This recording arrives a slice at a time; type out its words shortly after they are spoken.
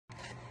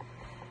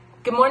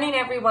Good morning,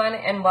 everyone,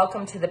 and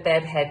welcome to the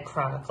Bedhead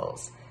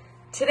Chronicles.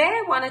 Today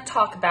I want to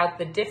talk about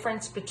the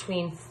difference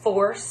between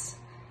force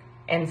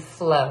and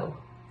flow.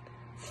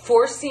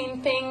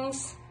 Forcing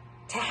things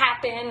to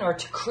happen or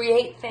to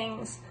create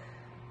things,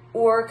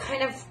 or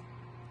kind of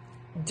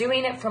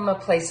doing it from a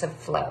place of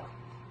flow.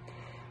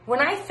 When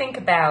I think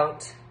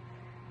about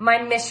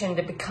my mission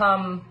to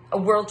become a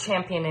world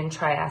champion in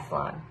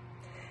triathlon,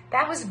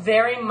 that was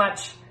very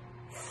much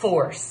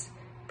force.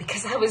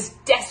 Because I was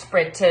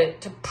desperate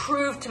to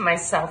prove to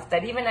myself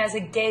that even as a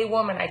gay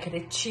woman, I could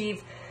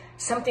achieve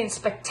something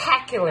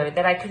spectacular,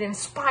 that I could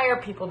inspire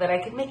people, that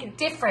I could make a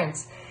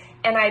difference.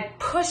 And I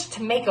pushed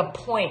to make a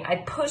point. I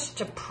pushed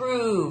to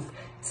prove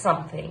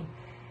something.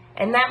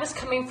 And that was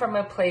coming from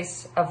a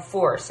place of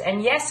force.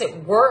 And yes,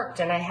 it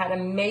worked, and I had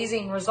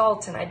amazing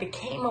results, and I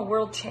became a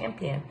world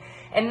champion.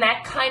 And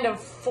that kind of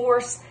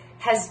force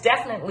has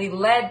definitely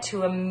led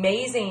to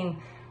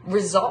amazing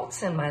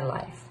results in my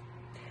life.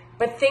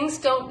 But things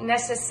don't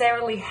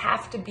necessarily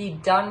have to be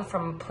done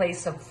from a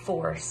place of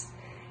force.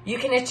 You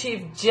can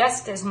achieve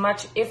just as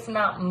much, if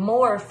not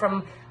more,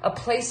 from a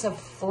place of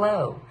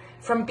flow,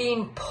 from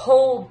being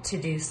pulled to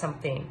do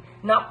something,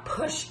 not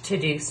pushed to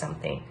do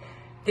something.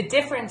 The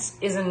difference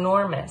is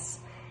enormous.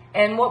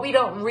 And what we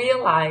don't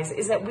realize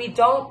is that we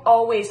don't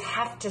always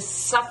have to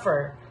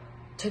suffer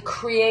to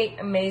create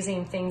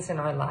amazing things in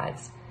our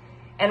lives.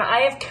 And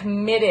I have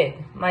committed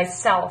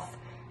myself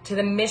to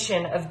the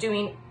mission of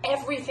doing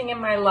everything in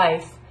my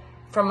life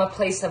from a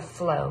place of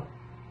flow,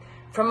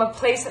 from a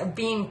place of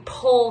being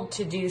pulled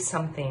to do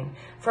something,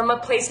 from a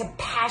place of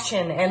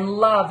passion and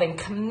love and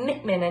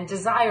commitment and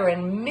desire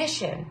and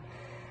mission,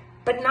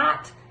 but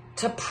not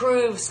to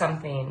prove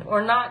something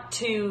or not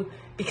to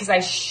because I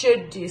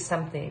should do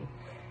something,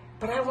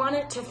 but I want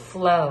it to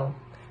flow.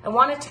 I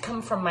want it to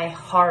come from my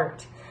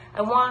heart.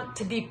 I want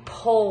to be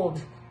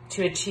pulled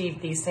to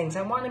achieve these things.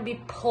 I want to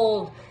be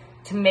pulled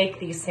to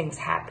make these things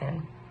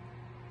happen.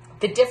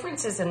 The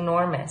difference is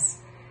enormous.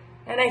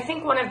 And I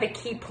think one of the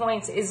key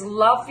points is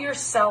love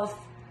yourself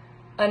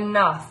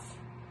enough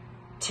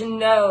to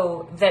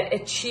know that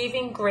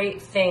achieving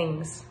great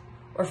things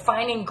or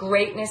finding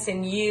greatness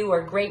in you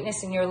or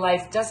greatness in your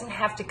life doesn't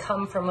have to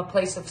come from a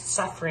place of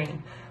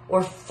suffering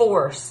or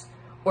force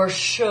or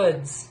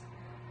shoulds.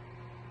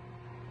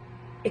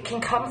 It can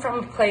come from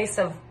a place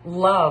of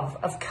love,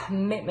 of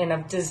commitment,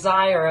 of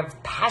desire,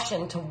 of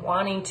passion to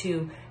wanting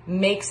to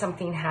make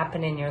something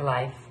happen in your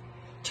life,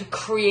 to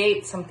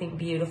create something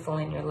beautiful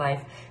in your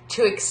life,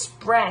 to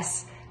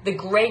express the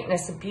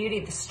greatness, the beauty,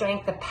 the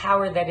strength, the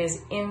power that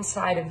is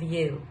inside of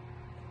you.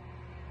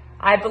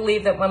 I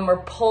believe that when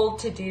we're pulled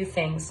to do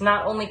things,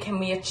 not only can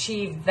we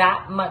achieve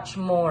that much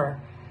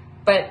more,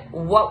 but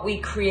what we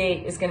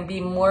create is going to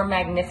be more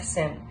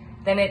magnificent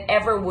than it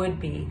ever would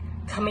be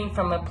coming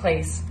from a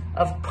place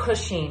of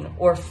pushing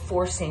or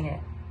forcing it.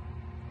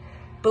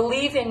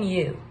 Believe in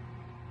you.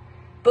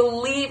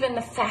 Believe in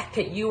the fact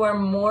that you are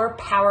more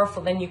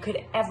powerful than you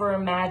could ever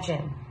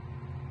imagine.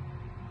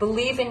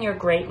 Believe in your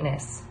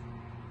greatness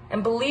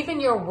and believe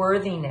in your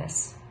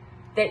worthiness.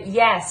 That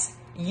yes,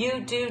 you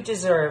do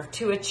deserve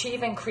to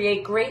achieve and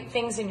create great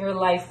things in your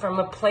life from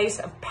a place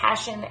of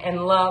passion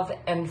and love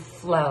and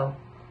flow.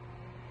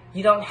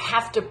 You don't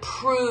have to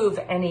prove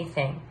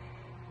anything.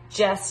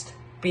 Just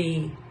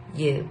be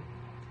you.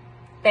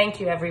 Thank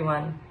you,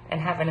 everyone, and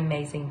have an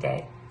amazing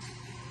day.